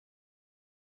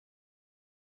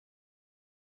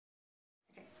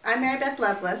I'm Maribeth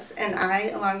Loveless, and I,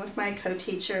 along with my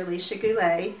co-teacher Alicia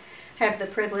Goulet, have the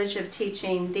privilege of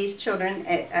teaching these children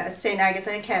at St.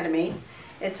 Agatha Academy.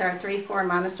 It's our 3-4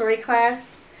 Montessori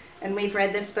class, and we've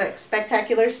read this book,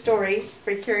 Spectacular Stories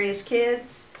for Curious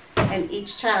Kids, and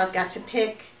each child got to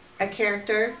pick a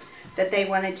character that they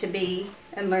wanted to be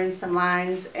and learn some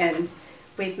lines, and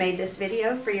we've made this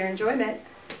video for your enjoyment.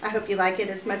 I hope you like it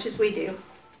as much as we do.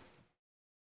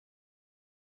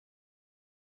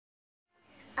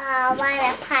 I'm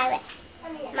a pirate.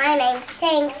 My name's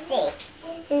Sangsty.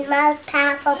 The most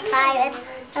powerful pirate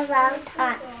of all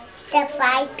time.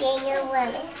 Defied being a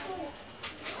woman.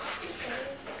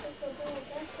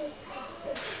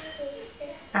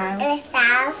 In the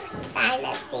South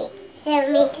China Sea.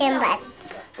 Send me timbers.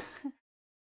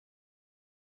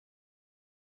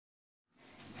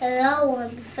 Hello,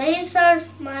 I'm the famous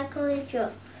artist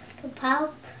Michelangelo. The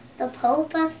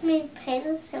Pope asked me to paint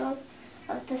a scene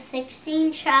of the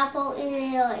Sistine Chapel in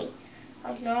Italy.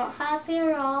 I'm not happy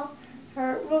at all.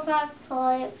 Hurt my back till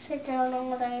I upside down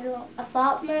on what I do. I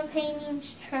thought my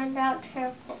paintings turned out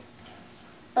terrible.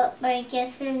 But I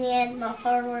guess in the end my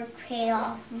hard work paid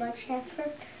off. Much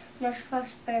effort, much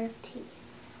prosperity.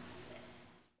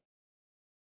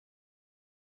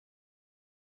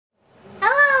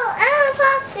 Hello, I'm a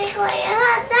popsicle. I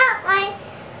heard that way.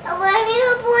 When you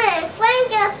were born, Frank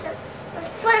Gibson was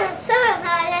playing soda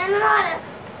powder and water.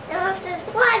 And with this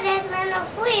project and a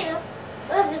freedom,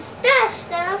 with his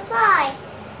dust outside.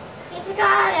 He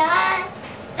forgot it. I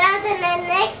found it the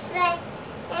next day.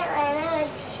 And I was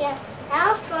shit. I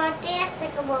was for a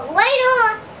dancing, but later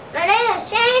on, my name is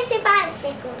Chancy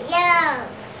Bicycle. Yeah.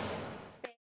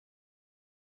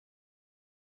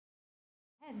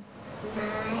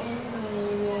 My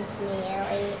name is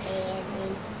Mary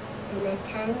Ann, and the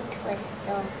tongue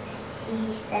twister. She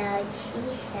said she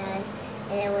says,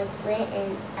 and it was written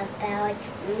about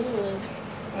me.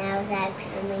 And I was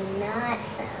actually not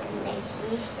selling the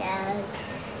seashells.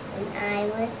 When I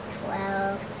was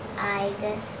 12, I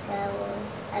discovered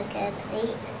a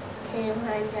complete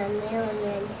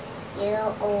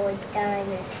 200-million-year-old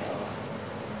dinosaur.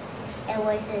 It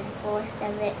was the first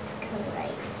of its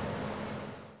kind.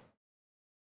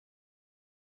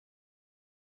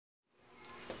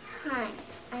 Hi,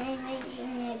 I'm a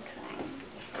unicorn.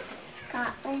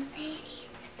 Scotland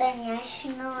is the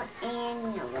national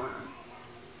animal.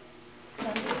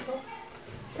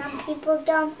 Some people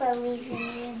don't believe in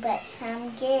me, but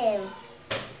some do.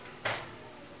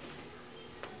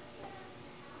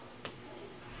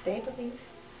 They believe.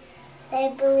 They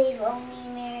believe only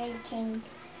Mary can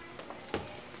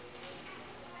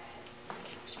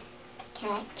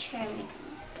capture me.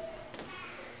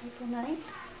 April 9th?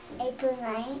 April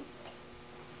 9th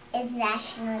is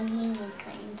National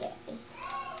Unicorn Day.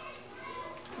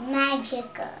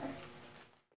 Magical.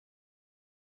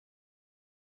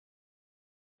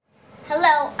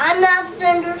 Hello, I'm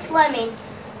Alexander Fleming.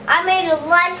 I made a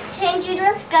life-changing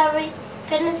discovery,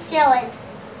 penicillin.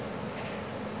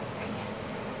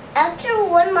 After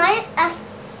one night, I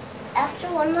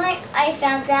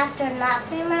found after not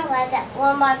cleaning my lab that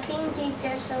one of my painting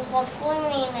dishes was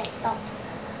cleaning itself.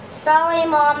 Sorry,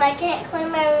 Mom, I can't clean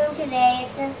my room today.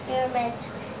 It's an experiment.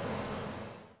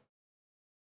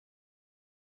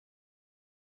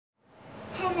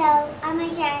 Hello, I'm a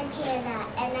giant panda,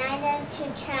 and I live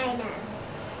to China.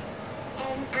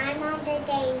 And I'm on the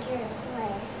dangerous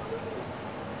list.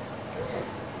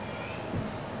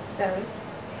 So,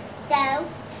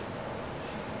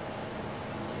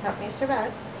 help me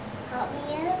survive. Help me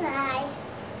alive.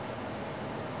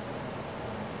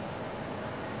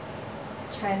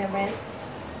 China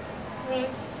rents.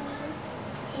 Rinse me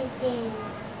to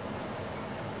zoos.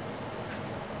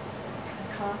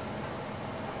 Cost.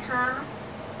 Toss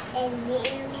 $1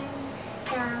 million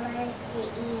a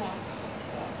year.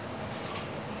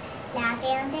 Now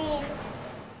down there.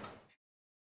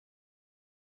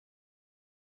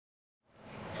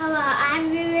 Hello, I'm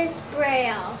Louis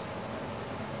Braille.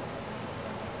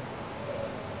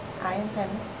 I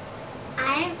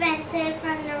invented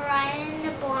from the right and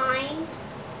the blind.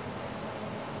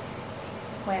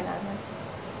 When I was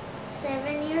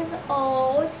 7 years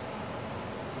old.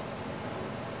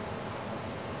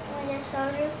 When the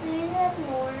soldiers needed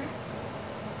more.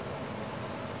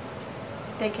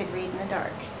 They could read in the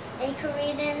dark. They could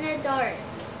read in the dark.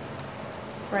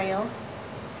 Braille.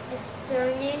 It's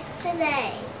still news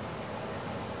today.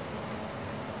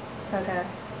 So the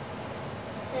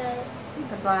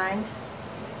blind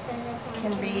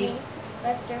can read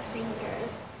with their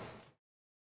fingers.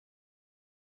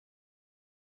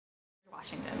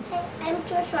 Washington. Hey, I'm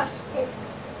George Washington,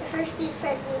 the first vice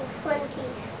president of 20.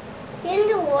 Getting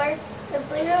to work, the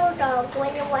little dog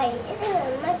went away and it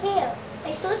hurt my tail.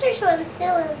 I tried to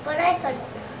steal it, but I couldn't.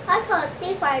 I called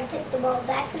Seafire and took the ball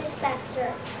back to his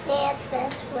master.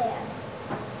 That's where.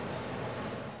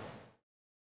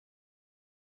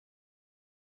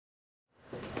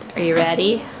 Are you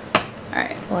ready?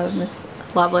 Alright, we'll have Miss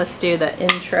Loveless do the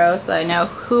intro so I know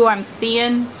who I'm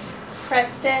seeing.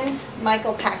 Preston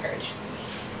Michael Packard.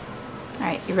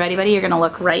 Alright, you ready, buddy? You're gonna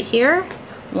look right here.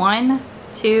 1,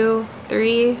 2,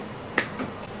 3.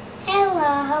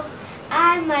 Hello,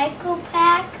 I'm Michael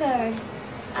Packard.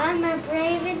 I'm a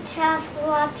brave and tough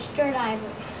lobster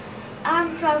diver.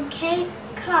 I'm from Cape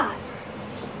Cod.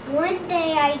 One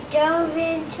day I dove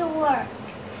into work.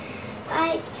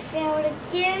 I felt a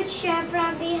huge shove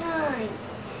from behind.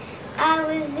 I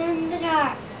was in the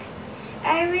dark.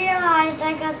 I realized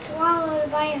I got swallowed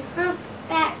by a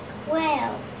humpback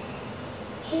whale.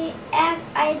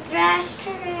 I thrashed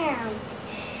around.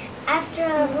 After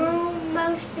a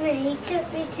most of it, he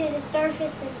took me to the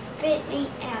surface and spit me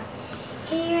out.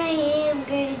 Here I am,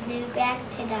 good as new, back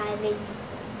to diving.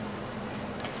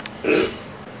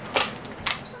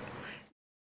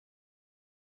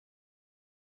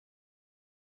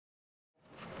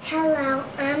 Hello,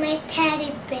 I'm a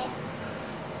teddy bear.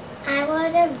 I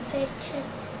was invented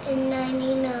in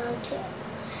 1902,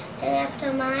 and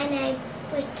after my name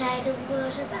was Teddy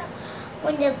Roosevelt.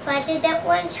 When the president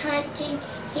was hunting,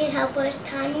 his helpers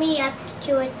tied me up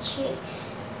to a tree.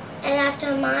 And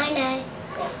after my name,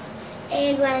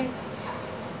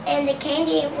 when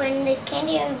the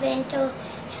candy inventor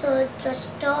heard the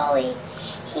story,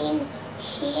 he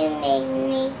named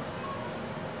me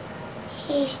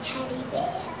his teddy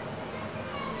bear.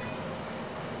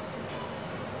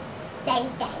 Dun,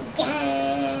 dun,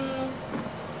 dun.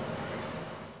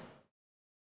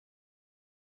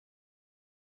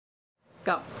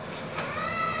 Go.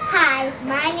 Hi,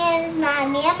 my name is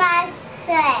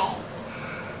Montessori.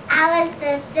 I was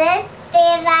the fifth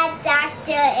favorite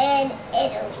doctor in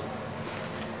Italy.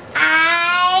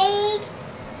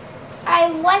 I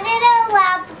wasn't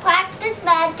allowed to practice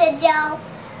medicine though,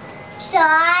 so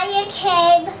I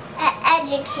became an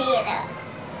educator.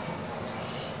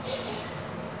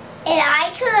 And I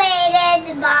created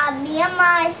the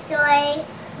Montessori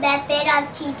method of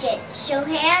teaching, so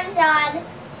hands-on,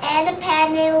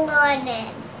 independent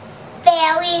learning.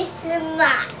 Very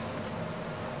smart.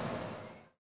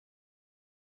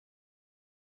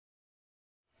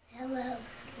 Hello,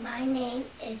 my name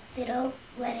is Fiddle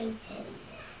Weddington.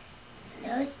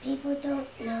 Most people don't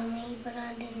know me, but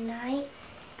on the night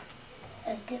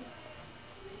of the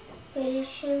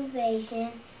British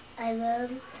invasion, I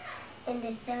rode in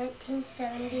the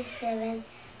 1777.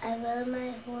 I rode my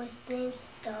horse named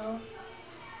Stowe,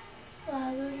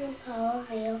 followed in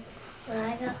Powellville. When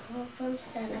I got home from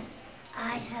Center,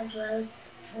 I have rode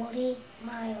 40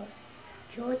 miles.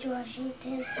 George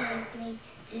Washington thanked me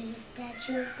to the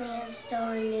statue of Man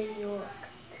Stowe in New York.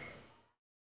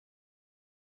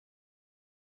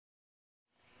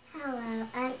 Hello,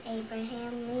 I'm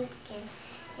Abraham Lincoln,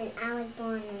 and I was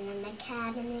born in a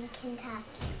cabin in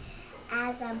Kentucky.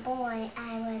 As a boy,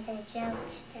 I was a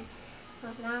jokester.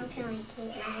 My mom told me to keep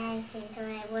my head clean so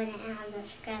I wouldn't have the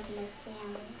scrub in the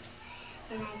ceiling.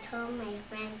 And I told my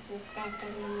friends to step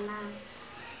in the mud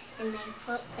and make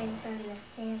footprints on the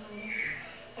ceiling.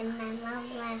 And my mom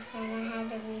left and I had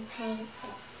to repaint it.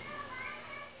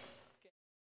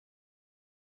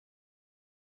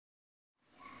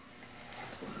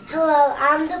 Hello,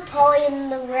 I'm Napoleon,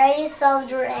 the greatest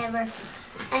soldier ever.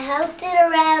 I hosted a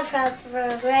rally for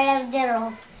a grade of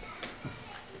generals.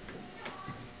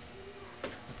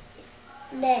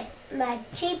 My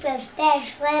chief of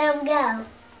staff let him go.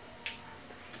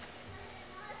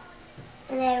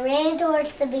 And they ran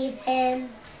towards the beef pen,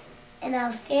 and I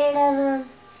was scared of them,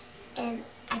 and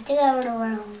I took over the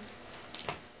world.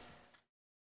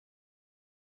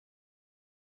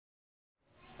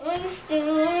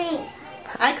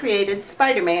 I created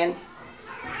Spider-Man.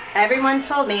 Everyone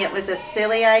told me it was a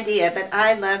silly idea, but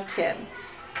I loved him.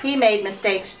 He made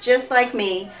mistakes just like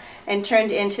me and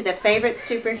turned into the favorite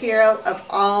superhero of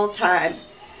all time.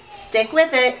 Stick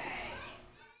with it.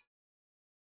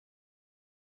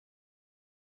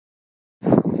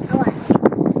 Hello,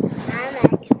 I'm a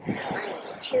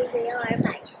two-wheeler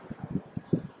bicycle.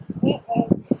 It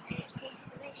is a scientific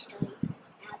mystery.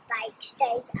 A bike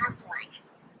stays upright.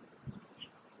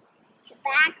 The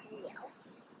back wheel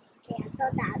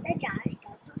cancels out the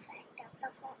gyroscope effect of the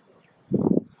front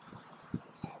wheel.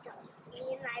 That's all me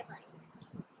and my bike.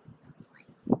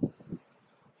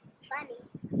 Funny,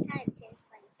 a scientist,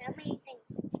 but it's amazing.